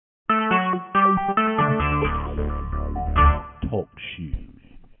shoes.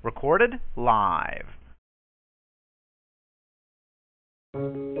 Recorded live.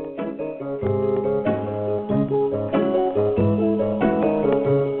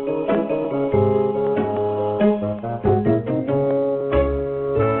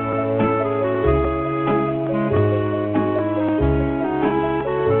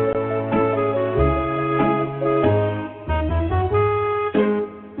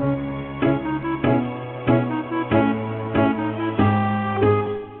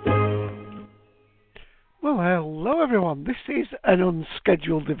 Hello everyone, this is an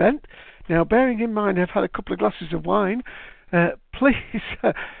unscheduled event. Now bearing in mind I've had a couple of glasses of wine, please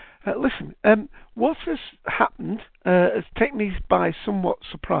listen, what has happened has taken me by somewhat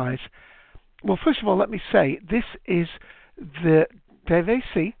surprise. Well, first of all, let me say this is the Dave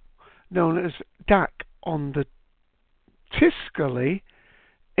AC, known as DAC, on the Tiscali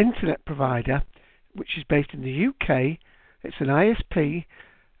internet provider, which is based in the UK. It's an ISP,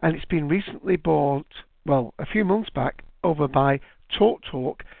 and it's been recently bought, well, a few months back, over by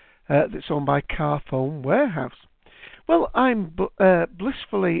TalkTalk, that's owned by Carphone Warehouse. Well, I'm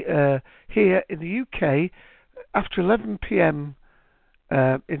blissfully here in the UK after 11 p.m.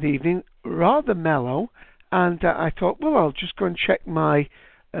 In the evening, rather mellow, and I thought, well, I'll just go and check my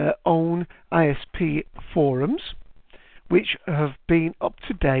own ISP forums, which have been up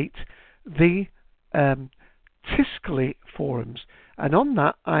to date, the Tiscali Forums. And on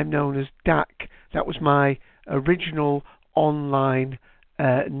that, I'm known as DAC. That was my original online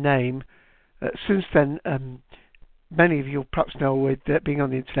name. Since then, many of you perhaps know, with being on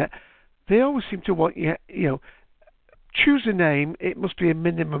the internet, they always seem to want you know, choose a name. It must be a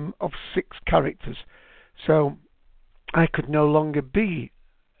minimum of 6 characters. So I could no longer be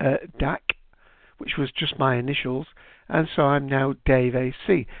DAC, which was just my initials, and so I'm now Dave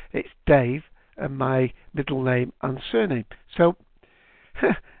AC. It's Dave and my middle name and surname. So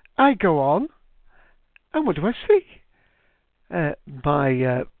I go on, and what do I see?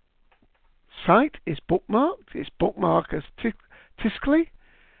 My site is bookmarked. It's bookmarked as Tiscali.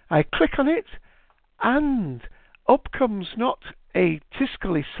 I click on it, and up comes not a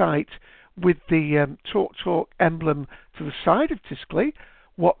Tiscali site with the TalkTalk emblem to the side of Tiscali.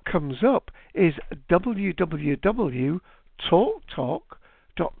 What comes up is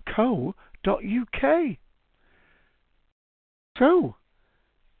www.talktalk.co.uk. So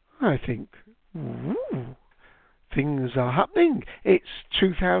I think, ooh, things are happening. It's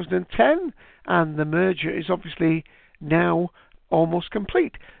 2010, and the merger is obviously now almost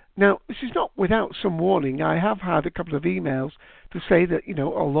complete. Now, this is not without some warning. I have had a couple of emails to say that, you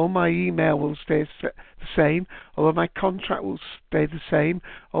know, although my email will stay the same, although my contract will stay the same,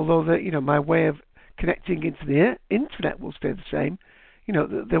 although that, you know, my way of connecting into the internet will stay the same, you know,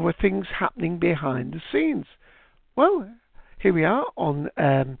 there were things happening behind the scenes. Well, here we are on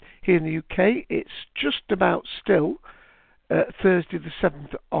here in the UK. It's just about still Thursday the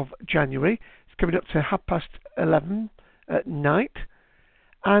 7th of January. It's coming up to 11:30 at night.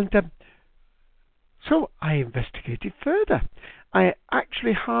 And so I investigated further. I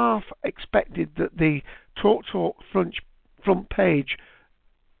actually half expected that the TalkTalk front page,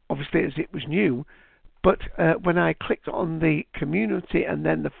 obviously as it was new, but when I clicked on the community and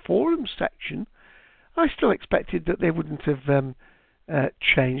then the forum section, I still expected that they wouldn't have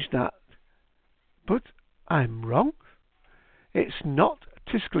changed that. But I'm wrong. It's not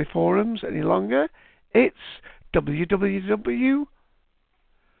Tiscali Forums any longer. It's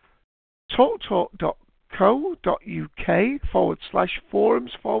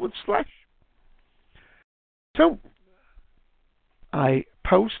www.talktalk.co.uk/forums/. So I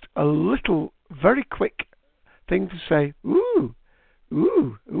post a little, very quick thing to say,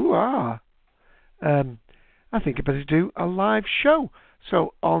 I think I better do a live show.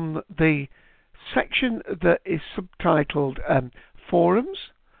 So on the section that is subtitled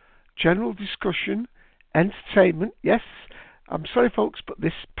Forums, General Discussion, Entertainment, yes, I'm sorry folks, but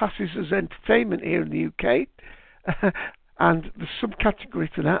this passes as entertainment here in the UK, and the subcategory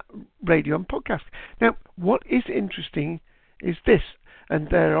to that, radio and podcast. Now, what is interesting is this, and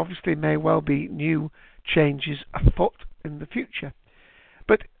there obviously may well be new changes afoot in the future.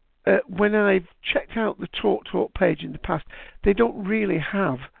 But when I've checked out the TalkTalk page in the past, they don't really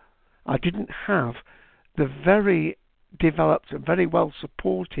have, I didn't have, the very developed and very well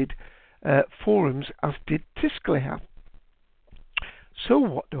supported forums as did Tiscali have. So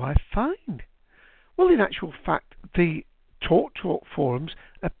what do I find? Well, in actual fact, the TalkTalk forums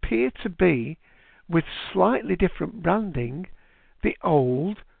appear to be, with slightly different branding, the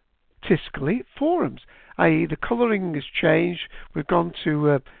old Tiscali Forums, i.e. the colouring has changed. We've gone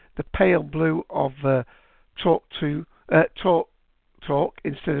to the pale blue of Talk TalkTalk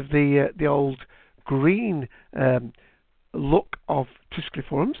instead of the old green look of Tiscali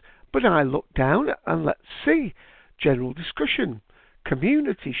Forums. But I look down and let's see. General discussion,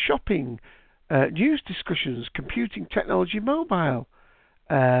 community, shopping, news discussions, computing, technology, mobile,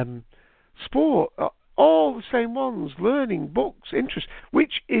 sport, all the same ones, learning, books, interest,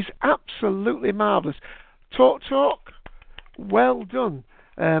 which is absolutely marvellous. TalkTalk, well done.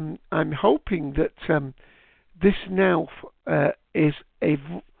 I'm hoping that this now is a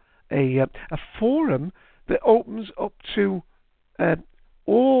forum that opens up to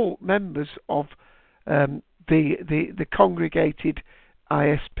all members of the congregated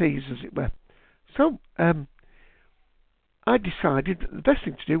ISPs, as it were. So I decided that the best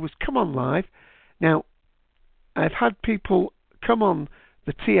thing to do was come on live. Now, I've had people come on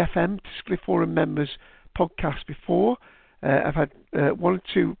the TFM, Tiscali Forum Members podcast before. I've had one or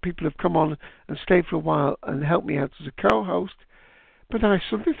two people have come on and stayed for a while and helped me out as a co-host. But I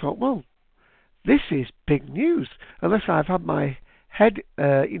suddenly thought, well, this is big news. Unless I've had my head,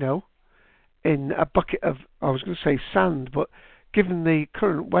 in a bucket of, I was going to say sand, but given the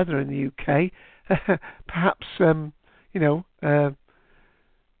current weather in the UK, perhaps,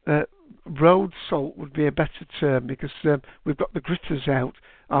 road salt would be a better term, because we've got the gritters out.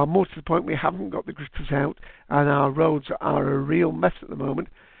 More to the point, we haven't got the gritters out, and our roads are a real mess at the moment,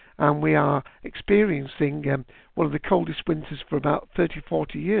 and we are experiencing one of the coldest winters for about 30,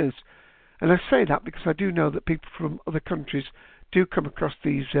 40 years. And I say that because I do know that people from other countries do come across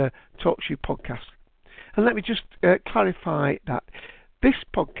these TalkShoe podcasts. And let me just clarify that this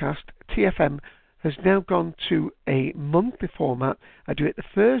podcast, TFM, has now gone to a monthly format. I do it the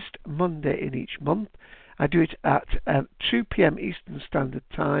first Monday in each month. I do it at 2 p.m. Eastern Standard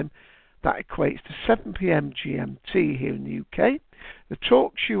Time. That equates to 7 p.m. GMT here in the UK. The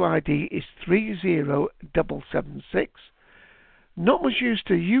TalkShoe ID is 30776. Not much use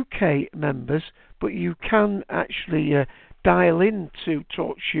to UK members, but you can actually dial in to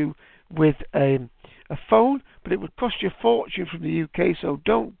TalkShoe with a phone, but it would cost you a fortune from the UK, so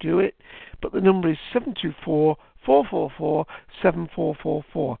don't do it. But the number is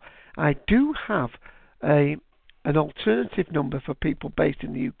 724-444-7444. I do have an alternative number for people based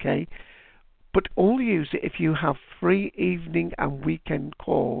in the UK, but only use it if you have free evening and weekend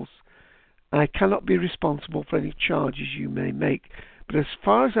calls. I cannot be responsible for any charges you may make. But as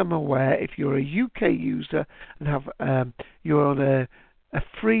far as I'm aware, if you're a UK user and have you're on a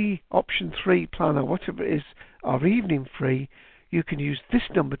free option 3 plan or whatever it is, or evening free, you can use this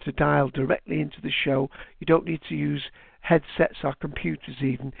number to dial directly into the show. You don't need to use headsets or computers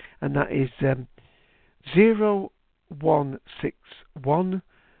even, and that is 0161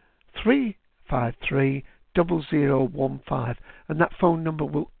 353 0015, and that phone number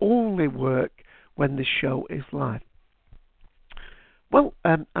will only work when the show is live. Well,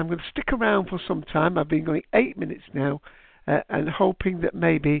 I'm going to stick around for some time. I've been going 8 minutes now, and hoping that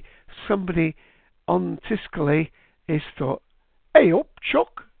maybe somebody on Tiscali is thought, hey up,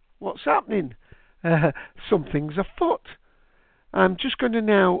 Chuck, what's happening? Something's afoot. I'm just going to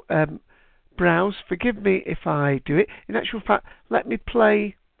now browse. Forgive me if I do it. In actual fact, let me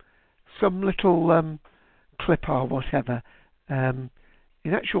play some little clip or whatever. In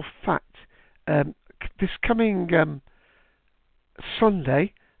actual fact, this coming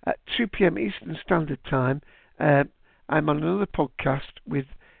Sunday at 2 p.m. Eastern Standard Time, I'm on another podcast with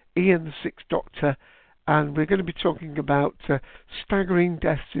Ian the Sixth Doctor, and we're going to be talking about staggering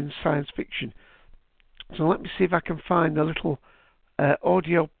deaths in science fiction. So let me see if I can find a little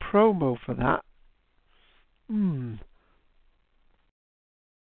audio promo for that.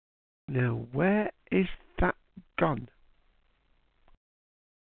 Now, where is that gone?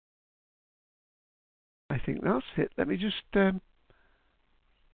 I think that's it. Let me just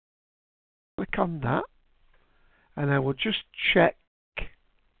click on that, and I will just check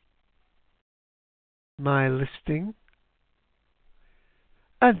my listing.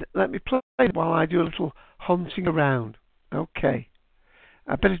 And let me play it while I do a little hunting around. Okay.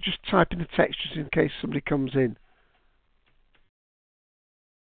 I better just type in the text just in case somebody comes in.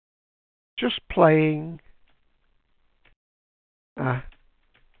 Just playing.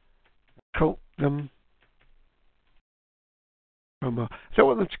 Cult them. Promo. I don't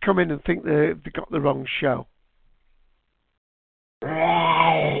want them to come in and think they've got the wrong show.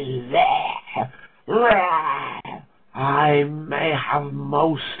 I may have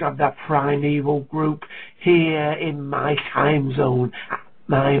most of the primeval group here in my time zone at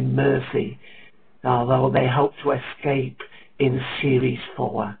my mercy, although they hope to escape in Series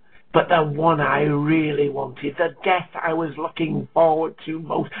 4. But the one I really wanted, the death I was looking forward to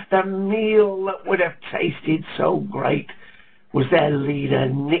most, the meal that would have tasted so great, was their leader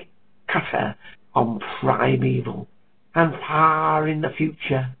Nick Cutter on Primeval. And far in the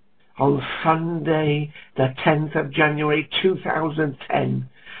future, on Sunday, the 10th of January 2010,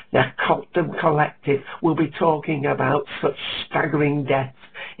 the Colton Collective will be talking about such staggering deaths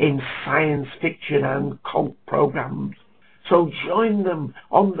in science fiction and cult programs. So join them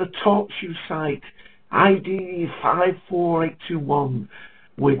on the TalkShoe site, ID 54821,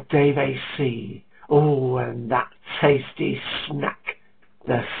 with Dave AC. Oh, and that tasty snack,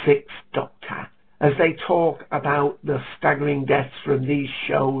 the Sixth Doctor, as they talk about the staggering deaths from these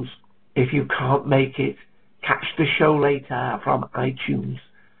shows. If you can't make it, catch the show later from iTunes.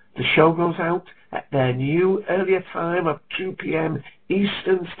 The show goes out at their new earlier time of 2 p.m.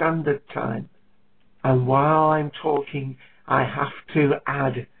 Eastern Standard Time. And while I'm talking, I have to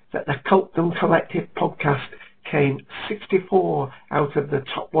add that the Colton Collective podcast came 64 out of the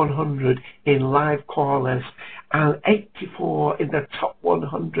top 100 in live callers and 84 in the top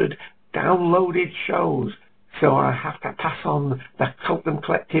 100 downloaded shows. So I have to pass on the Colton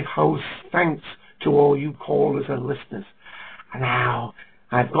Collective hosts' thanks to all you callers and listeners. And now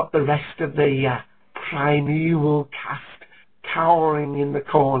I've got the rest of the Primeval cast cowering in the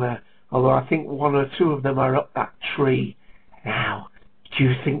corner, although I think one or two of them are up that tree. Now, do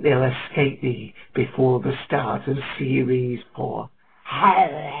you think they'll escape me before the start of Series 4? I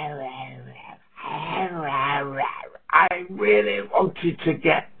really wanted to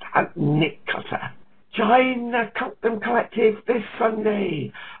get at Nick Cutter. Join the Colton Collective this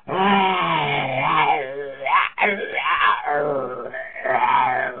Sunday.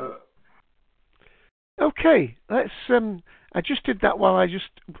 Okay, let's. I just did that while I just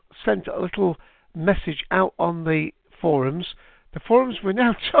sent a little message out on the forums. The forums we're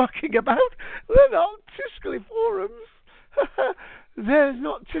now talking about, they're not Tiscali Forums. They're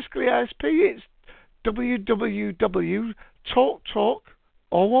not Tiscali ISP. It's www.talktalk,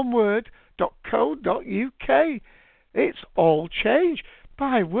 all one word, .co.uk. It's all changed.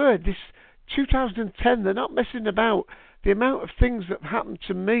 By word, this 2010, they're not messing about. The amount of things that have happened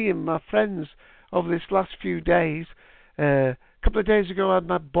to me and my friends over this last few days. A couple of days ago, I had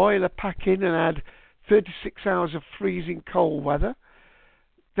my boiler pack in and I had 36 hours of freezing cold weather.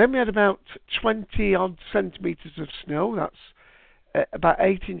 Then we had about 20 odd centimetres of snow. That's about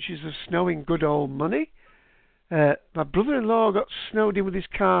 8 inches of snow in good old money. My brother-in-law got snowed in with his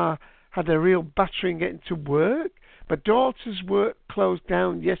car, had a real battering getting to work. My daughter's work closed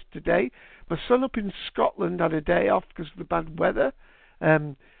down yesterday. My son up in Scotland had a day off because of the bad weather.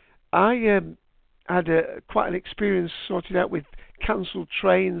 I had quite an experience sorted out with cancelled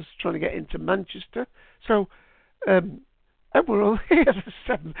trains trying to get into Manchester. So, and we're only at the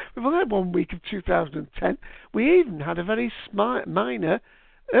 7th. We've only had 1 week of 2010. We even had a very minor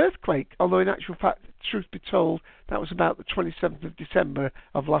earthquake, although in actual fact, truth be told, that was about the 27th of December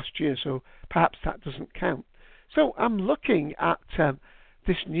of last year, so perhaps that doesn't count. So I'm looking at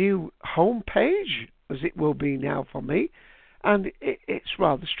this new home page, as it will be now for me, and it's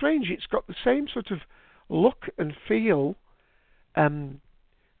rather strange. It's got the same sort of look and feel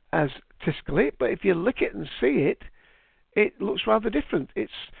as Tiscali, but if you lick it and see it, it looks rather different.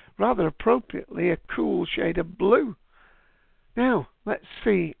 It's rather appropriately a cool shade of blue. Now, let's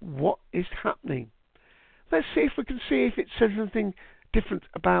see what is happening. Let's see if we can see if it says anything different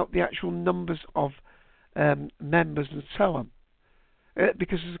about the actual numbers of members and so on.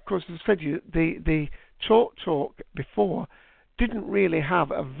 Because, of course, as I said to you, the TalkTalk before didn't really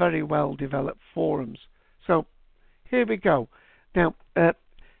have a very well-developed forums. So, here we go. Now,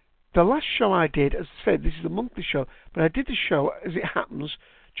 the last show I did, as I said, this is a monthly show, but I did the show, as it happens,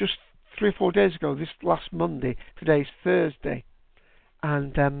 just 3 or 4 days ago, this last Monday. Today's Thursday.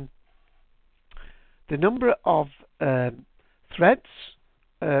 And the number of threads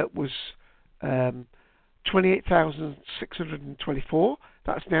was 28,624.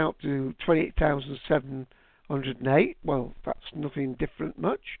 That's now up to 28,708. Well, that's nothing different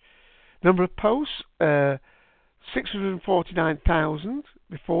much. Number of posts, 649,000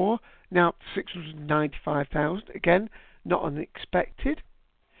 before, now up to 695,000. Again, not unexpected.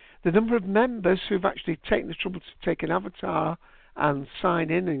 The number of members who've actually taken the trouble to take an avatar and sign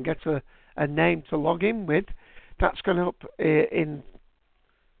in and get a name to log in with, that's gone up in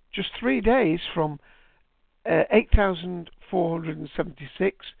just 3 days from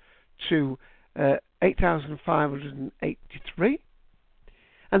 8,476 to 8,583.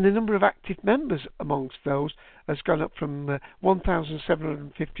 And the number of active members amongst those has gone up from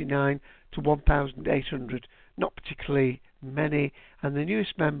 1,759 to 1,800. Not particularly many. And the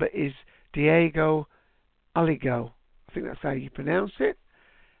newest member is Diego Aligo. I think that's how you pronounce it.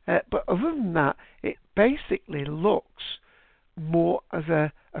 But other than that, it basically looks more as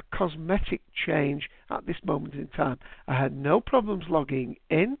a cosmetic change at this moment in time. I had no problems logging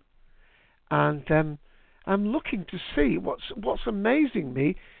in, and I'm looking to see what's amazing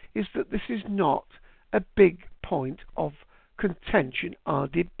me is that this is not a big point of contention or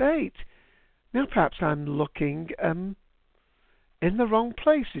debate. Now perhaps I'm looking in the wrong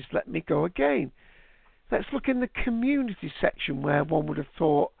places. Let me go again. Let's look in the community section where one would have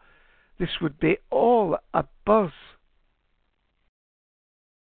thought this would be all a buzz.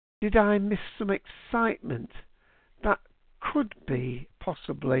 Did I miss some excitement? That could be,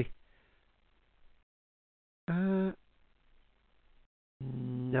 possibly. No.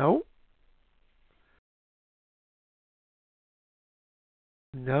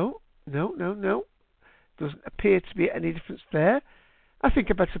 No. No, no. Doesn't appear to be any difference there. I think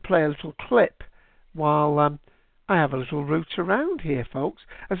I better play a little clip while I have a little root around here, folks.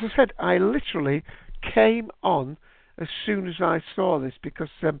 As I said, I literally came on as soon as I saw this because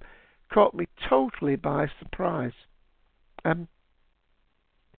caught me totally by surprise. Let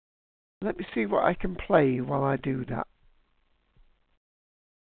me see what I can play while I do that.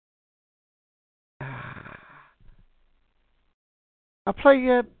 I'll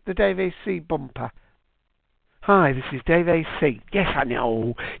play the Dave AC bumper. Hi, this is Dave AC. Yes, I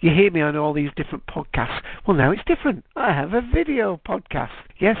know. You hear me on all these different podcasts. Well, now it's different. I have a video podcast.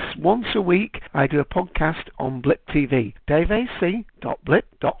 Yes, once a week I do a podcast on Blip TV.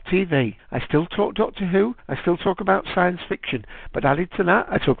 DaveAC.blip.tv. I still talk Doctor Who. I still talk about science fiction. But added to that,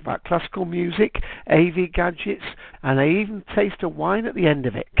 I talk about classical music, AV gadgets, and I even taste a wine at the end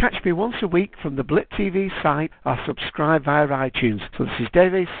of it. Catch me once a week from the Blip TV site or subscribe via iTunes. So this is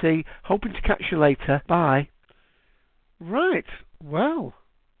Dave AC. Hoping to catch you later. Bye. Right, well.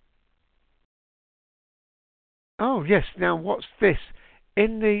 Oh, yes, now what's this?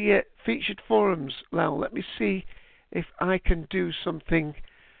 In the featured forums, now let me see if I can do something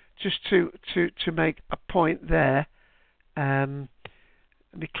just to make a point there. Let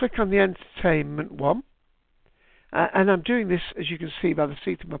me click on the entertainment one. And I'm doing this, as you can see, by the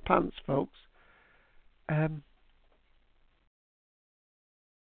seat of my pants, folks.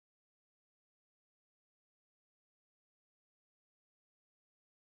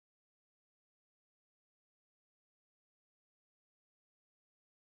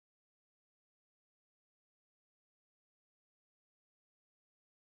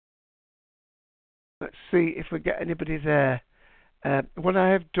 Let's see if we get anybody there. What I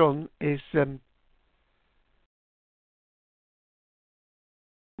have done is...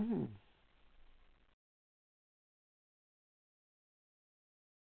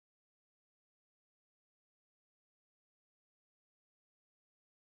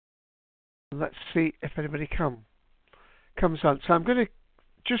 Let's see if anybody comes on. So I'm going to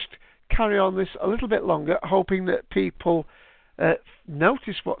just carry on this a little bit longer, hoping that people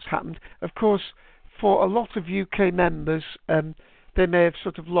notice what's happened. Of course, for a lot of UK members, they may have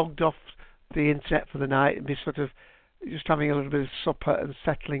sort of logged off the internet for the night and be sort of just having a little bit of supper and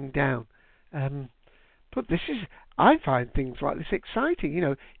settling down. But I find things like this exciting. You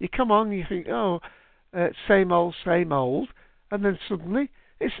know, you come on, you think, same old, and then suddenly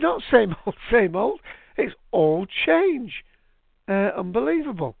it's not same old. It's all change.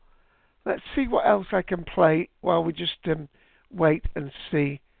 Unbelievable. Let's see what else I can play while we just wait and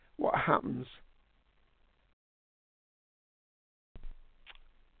see what happens.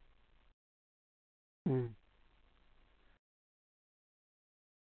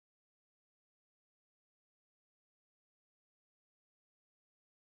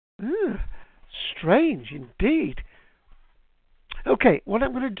 Strange indeed. Okay, what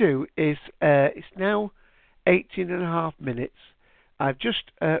I'm going to do is, it's now 18.5 minutes. I've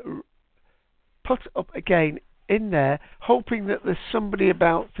just put up again in there, hoping that there's somebody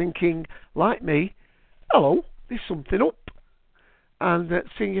about thinking, like me, hello, there's something up, and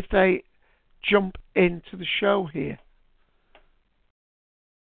seeing if they jump into the show here.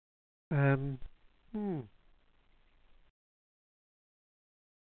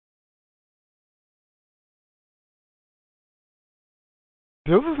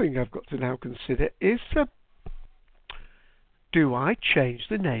 The other thing I've got to now consider is, do I change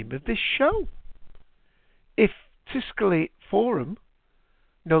the name of this show? If Tiscali Forum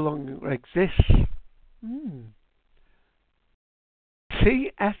no longer exists,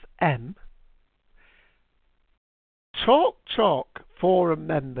 TFM, TalkTalk Forum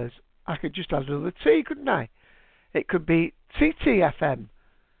members. I could just add another T, couldn't I? It could be TTFM.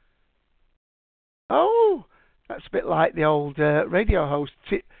 Oh, that's a bit like the old radio host.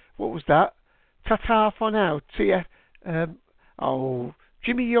 What was that? Ta-ta for now.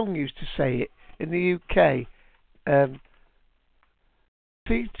 Jimmy Young used to say it in the UK.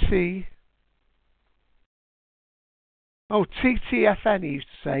 TT. Oh, TTFN, he used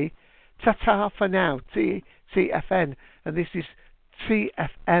to say. Ta-ta for now, TFN. And this is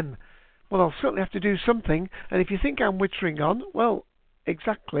TFM. Well, I'll certainly have to do something. And if you think I'm wittering on, well,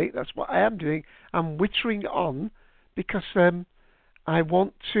 exactly, that's what I am doing. I'm wittering on because I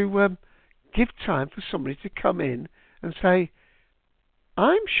want to give time for somebody to come in and say,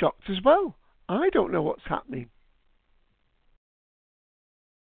 I'm shocked as well. I don't know what's happening.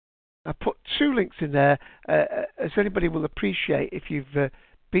 I put two links in there, as anybody will appreciate if you've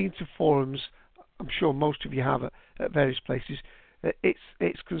been to forums. I'm sure most of you have at various places.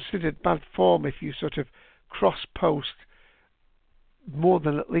 It's considered bad form if you sort of cross-post more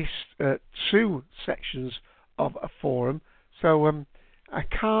than at least two sections of a forum. So I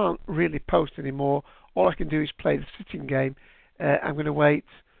can't really post anymore. All I can do is play the sitting game. I'm going to wait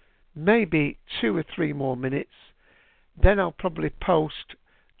maybe 2 or 3 more minutes. Then I'll probably post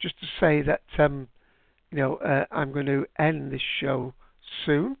just to say that I'm going to end this show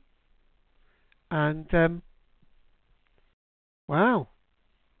soon. And wow,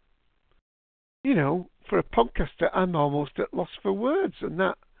 for a podcaster, I'm almost at loss for words, and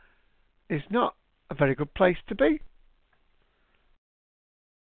that is not a very good place to be.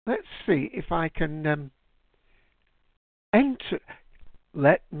 Let's see if I can enter.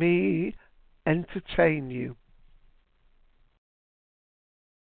 Let me entertain you.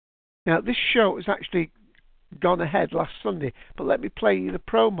 Now, this show has actually gone ahead last Sunday, but let me play you the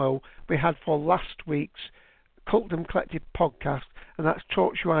promo we had for last week's Cultum Collective podcast, and that's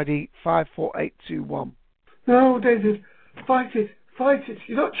TalkShow ID 54821. No, David, fight it. Fight it.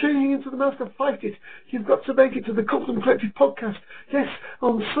 You're not changing into the master. Fight it. You've got to make it to the Cultum Collective podcast. Yes,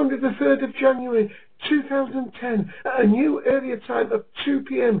 on Sunday the 3rd of January 2010 at a new earlier time of 2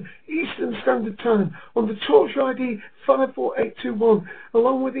 p.m. Eastern Standard Time on the TalkShow ID 54821,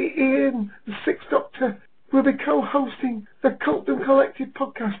 along with Ian, the Sixth Doctor, will be co-hosting the Cultum Collective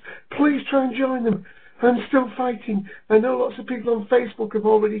podcast. Please try and join them. I'm still fighting. I know lots of people on Facebook have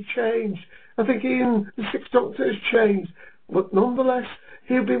already changed. I think Ian, the Sixth Doctor, has changed. But nonetheless,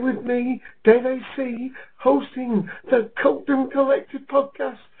 he'll be with me, Dave AC, hosting the Cultum Collective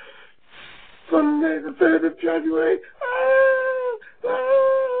podcast Sunday the 3rd of January.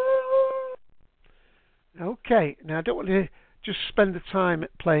 Okay, now I don't want to just spend the time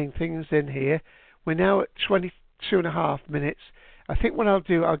playing things in here. We're now at 22.5 minutes. I think what I'll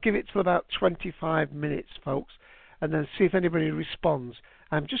do, I'll give it till about 25 minutes, folks, and then see if anybody responds.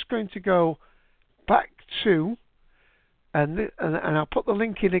 I'm just going to go back to, and I'll put the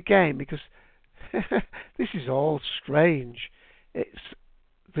link in again because this is all strange. It's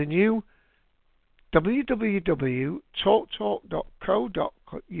the new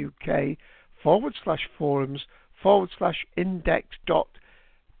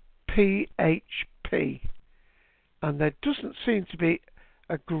And there doesn't seem to be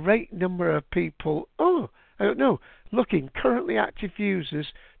a great number of people. Oh, I don't know. Looking, currently active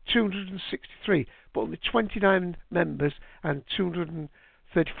users 263, but only 29 members and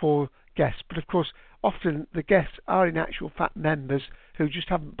 234 guests. But of course, often the guests are in actual fact members who just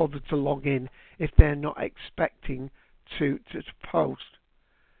haven't bothered to log in if they're not expecting to post.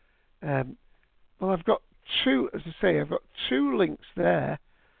 Well, I've got two, as I say, I've got two links there,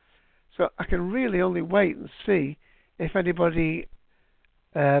 so I can really only wait and see if anybody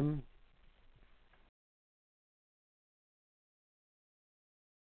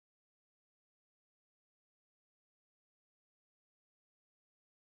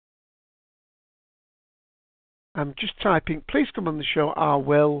I'm just typing, please come on the show, I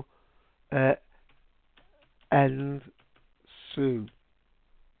will end soon.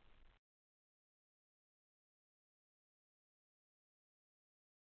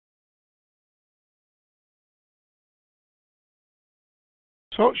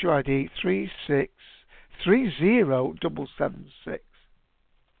 TalkShow ID 3630776.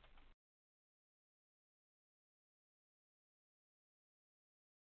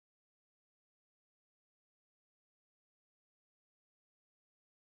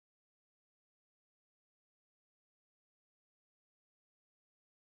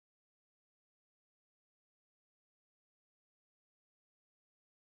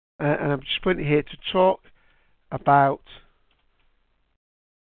 And I'm just putting it here to talk about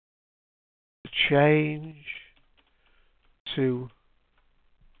the change to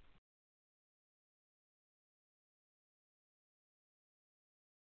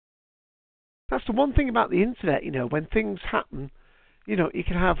that's the one thing about the internet, when things happen, you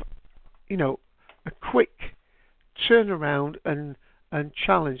can have, a quick turnaround and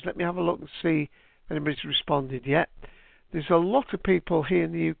challenge. Let me have a look and see if anybody's responded yet. there's a lot of people here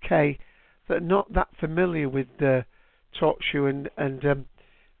in the UK that are not that familiar with the TalkShoe, and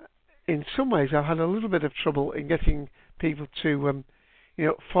in some ways I've had a little bit of trouble in getting people to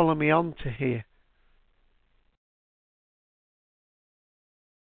follow me on to here.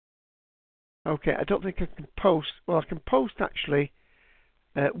 Okay, I don't think I can post. Well, I can post actually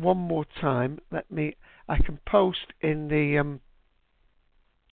one more time. I can post in the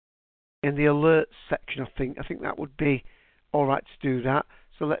alerts section. I think that would be all right to do that.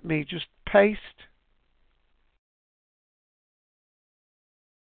 So let me just paste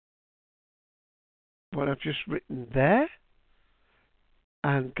what I've just written there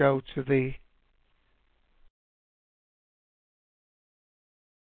and go to the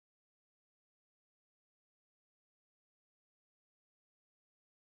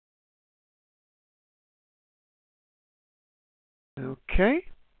okay.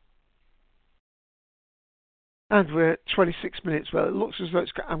 And we're at 26 minutes. Well, it looks as though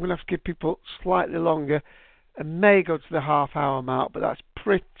I'm going to have to give people slightly longer. I may go to the half-hour mark, but that's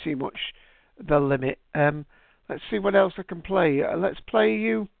pretty much the limit. Let's see what else I can play. Let's play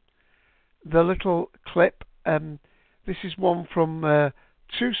you the little clip. This is one from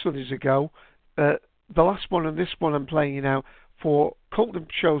 2 Sundays ago. The last one and this one I'm playing you now for Cultdom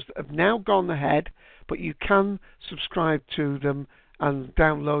shows that have now gone ahead, but you can subscribe to them and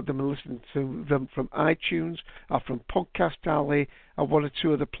download them and listen to them from iTunes or from Podcast Alley or one or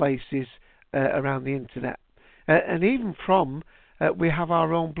two other places around the internet. And even from, we have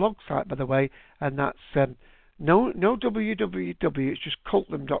our own blog site, by the way, and that's no www, it's just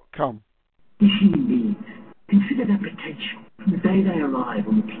cultdom.com. If human beings consider their potential from the day they arrive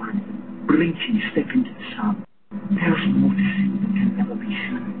on the planet, blink and step into the sun, there is more to see that can never be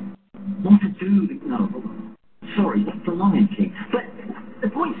seen. More to do, no. Sorry, that's the Lion King. But the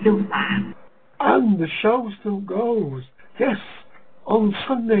point still stands. And the show still goes. Yes, on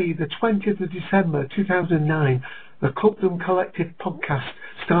Sunday, the 20th of December 2009, the Cultdom Collective podcast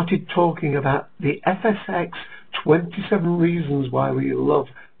started talking about the FSX 27 Reasons Why We Love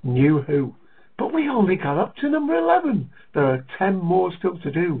New Who. But we only got up to number 11. There are 10 more still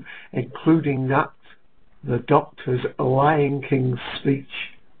to do, including that, the Doctor's Lion King speech.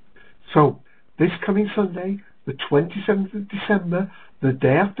 So, this coming Sunday, the 27th of December, the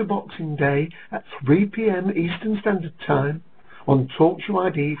day after Boxing Day, at 3 p.m. Eastern Standard Time, on TalkShoe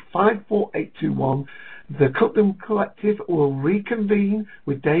ID 54821, the Cultdom Collective will reconvene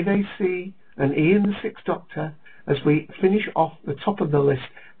with Dave AC and Ian the Sixth Doctor as we finish off the top of the list,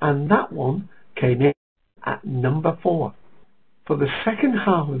 and that one came in at number 4. For the second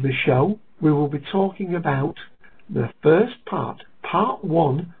half of the show, we will be talking about the first part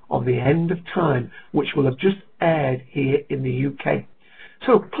 1 of The End of Time, which will have just aired here in the UK.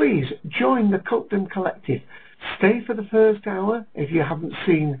 So please join the Cultdom Collective. Stay for the first hour if you haven't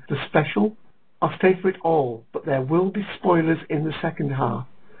seen the special, or stay for it all, but there will be spoilers in the second half.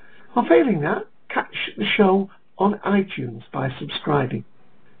 Or failing that, catch the show on iTunes by subscribing.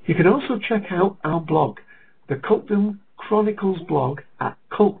 You can also check out our blog, the Cultdom Chronicles blog at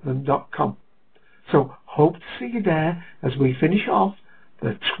cultdom.com. So hope to see you there as we finish off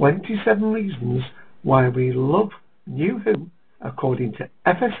the 27 reasons why we love New Who according to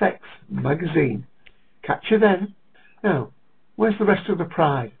FSX magazine. Catch you then. Now, where's the rest of the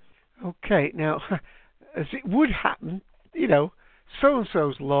pride? Okay, now, as it would happen,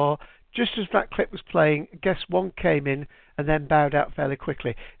 so-and-so's law, just as that clip was playing, guest one came in and then bowed out fairly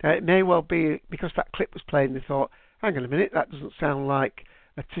quickly. Now, it may well be because that clip was playing, they thought, hang on a minute, that doesn't sound like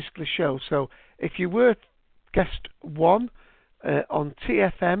a Tiscali show. So if you were guest one on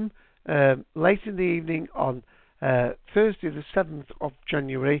TFM late in the evening on Thursday the 7th of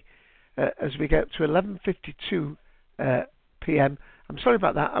January, as we get to 11:52 p.m. I'm sorry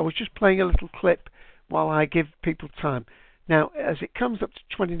about that. I was just playing a little clip while I give people time. Now, as it comes up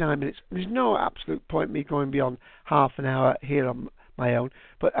to 29 minutes, there's no absolute point me going beyond half an hour here on my own,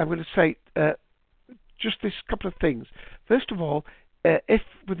 but I'm going to say just this couple of things. First of all, if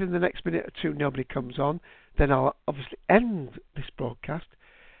within the next minute or two nobody comes on, then I'll obviously end this broadcast,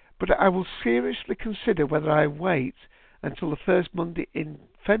 but I will seriously consider whether I wait until the first Monday in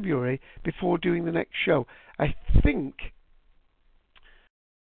February before doing the next show. I think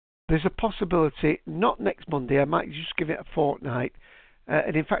there's a possibility, not next Monday, I might just give it a fortnight.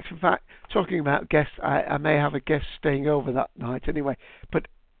 And in fact, talking about guests, I may have a guest staying over that night anyway. But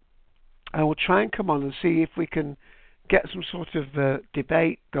I will try and come on and see if we can get some sort of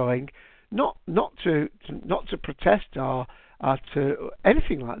debate going, not to protest or to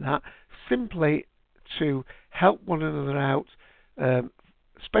anything like that, simply to help one another out,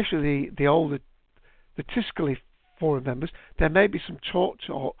 especially the Tiscali forum members. There may be some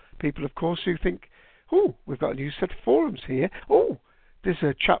TalkTalk people, of course, who think, oh, we've got a new set of forums here. Oh, there's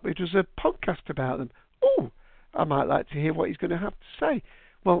a chap who does a podcast about them. Oh, I might like to hear what he's going to have to say.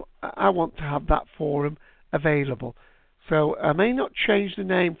 Well, I want to have that forum available. So I may not change the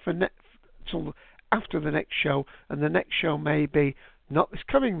name till after the next show, and the next show may be not this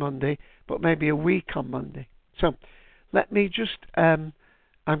coming Monday, but maybe a week on Monday. So let me just, I'm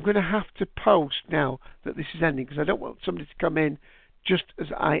going to have to post now that this is ending, because I don't want somebody to come in just as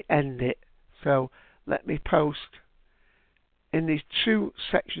I end it. So let me post in these two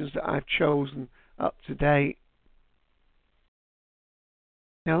sections that I've chosen up to date.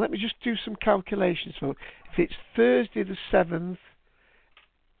 Now let me just do some calculations. So if it's Thursday the 7th,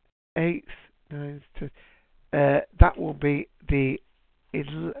 8th, 9th, that will be the...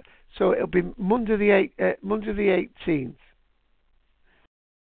 So it'll be Monday the 18th.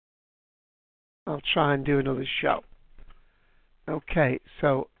 I'll try and do another show. Okay,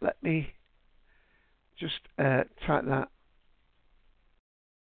 so let me just type that.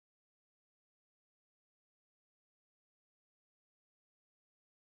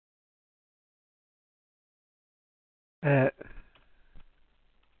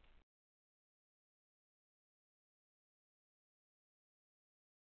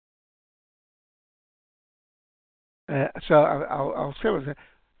 So I'll say what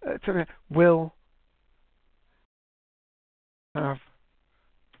I will have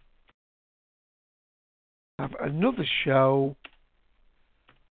another show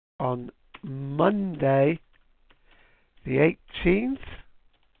on Monday, the 18th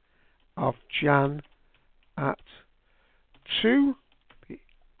of Jan at 2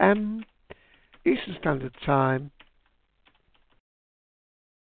 p.m. Eastern Standard Time.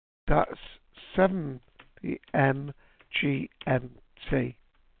 That's 7 p.m. GMT.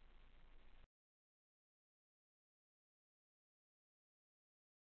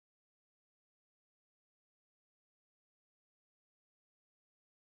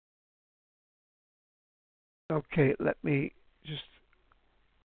 Okay, let me just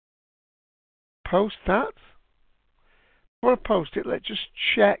post that. Before I post it, let's just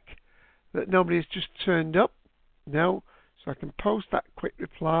check that nobody's just turned up. No, so I can post that quick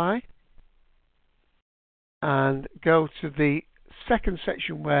reply and go to the second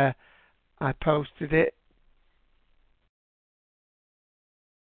section where I posted it.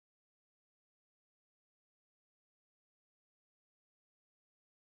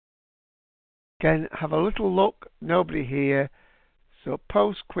 Again, have a little look, nobody here. So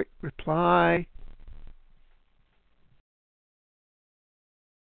post quick reply.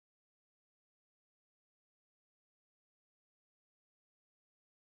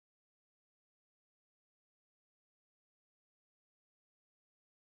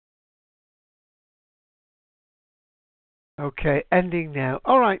 Okay, ending now.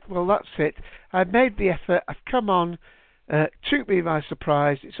 Alright, well that's it. I've made the effort, I've come on, took me by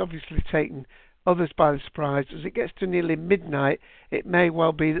surprise. It's obviously taken others by the surprise. As it gets to nearly midnight, it may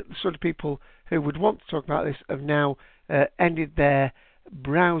well be that the sort of people who would want to talk about this have now ended their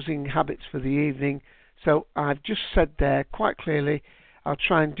browsing habits for the evening. So I've just said there quite clearly, I'll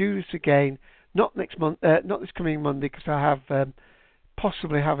try and do this again, not next month, not this coming Monday, because I have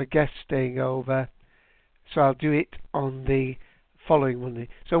possibly have a guest staying over. So I'll do it on the following Monday.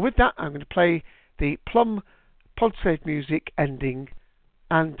 So with that, I'm going to play the Plum PodSafe music ending,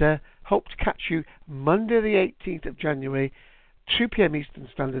 and hope to catch you Monday the 18th of January, 2 p.m. Eastern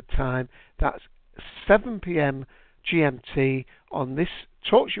Standard Time. That's 7 p.m. GMT on this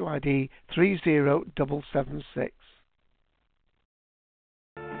TalkShoe ID 30776.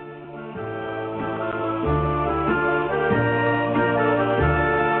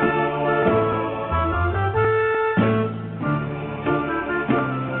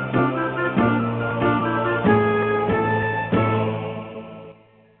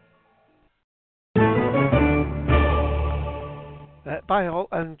 Bye all,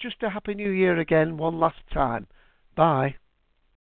 and just a Happy New Year again one last time. Bye.